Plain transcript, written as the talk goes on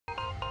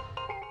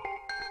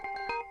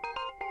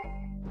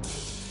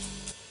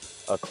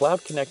A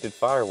cloud-connected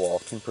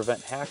firewall can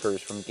prevent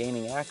hackers from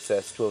gaining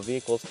access to a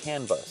vehicle's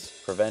CAN bus,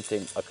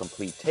 preventing a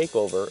complete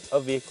takeover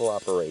of vehicle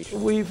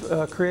operations. We've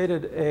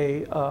created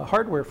a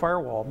hardware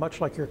firewall, much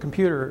like your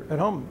computer at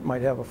home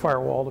might have a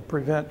firewall to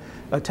prevent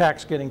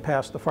attacks getting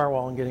past the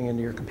firewall and getting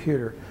into your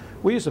computer.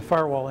 We use a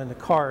firewall in the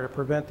car to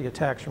prevent the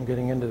attacks from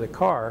getting into the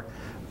car,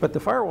 but the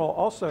firewall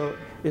also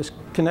is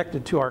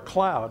connected to our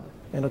cloud,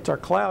 and it's our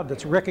cloud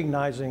that's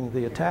recognizing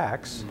the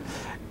attacks.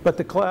 But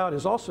the cloud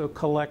is also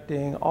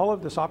collecting all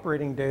of this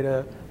operating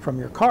data from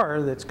your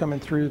car that's coming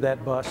through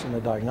that bus and the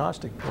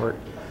diagnostic port.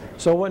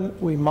 So when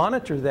we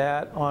monitor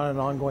that on an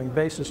ongoing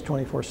basis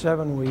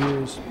 24/7, we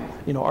use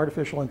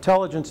artificial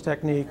intelligence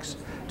techniques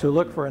to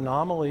look for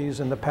anomalies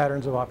in the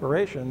patterns of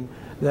operation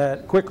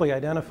that quickly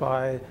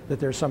identify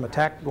that there's some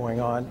attack going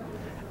on.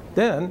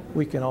 Then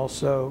we can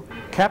also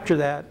capture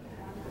that,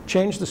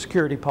 change the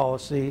security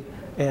policy,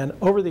 and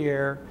over the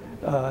air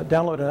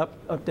download an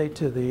update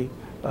to the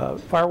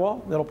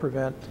firewall that'll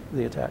prevent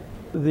the attack.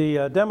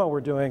 The demo we're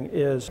doing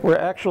is we're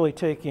actually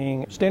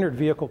taking standard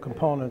vehicle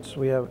components.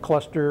 We have a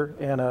cluster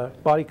and a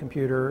body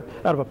computer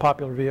out of a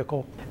popular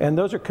vehicle, and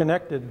those are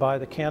connected by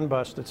the CAN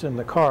bus that's in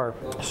the car.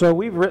 So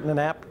we've written an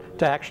app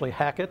to actually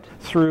hack it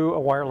through a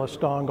wireless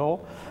dongle,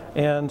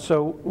 and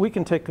so we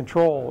can take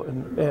control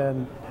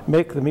and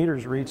make the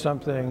meters read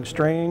something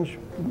strange,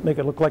 make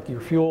it look like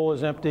your fuel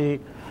is empty.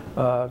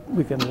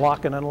 We can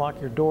lock and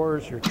unlock your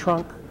doors, your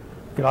trunk.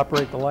 We could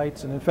operate the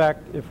lights, and in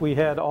fact, if we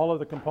had all of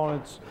the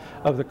components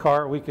of the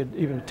car, we could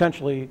even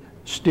potentially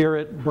steer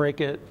it,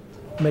 brake it,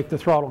 make the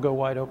throttle go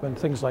wide open,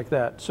 things like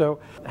that. So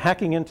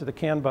hacking into the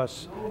CAN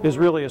bus is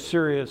really a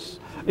serious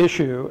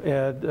issue,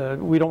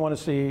 and we don't want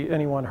to see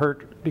anyone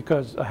hurt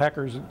because a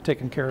hacker's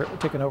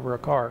taken over a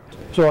car.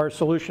 So our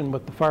solution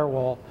with the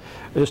firewall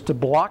is to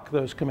block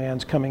those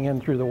commands coming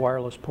in through the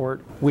wireless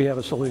port. We have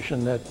a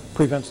solution that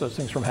prevents those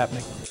things from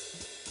happening.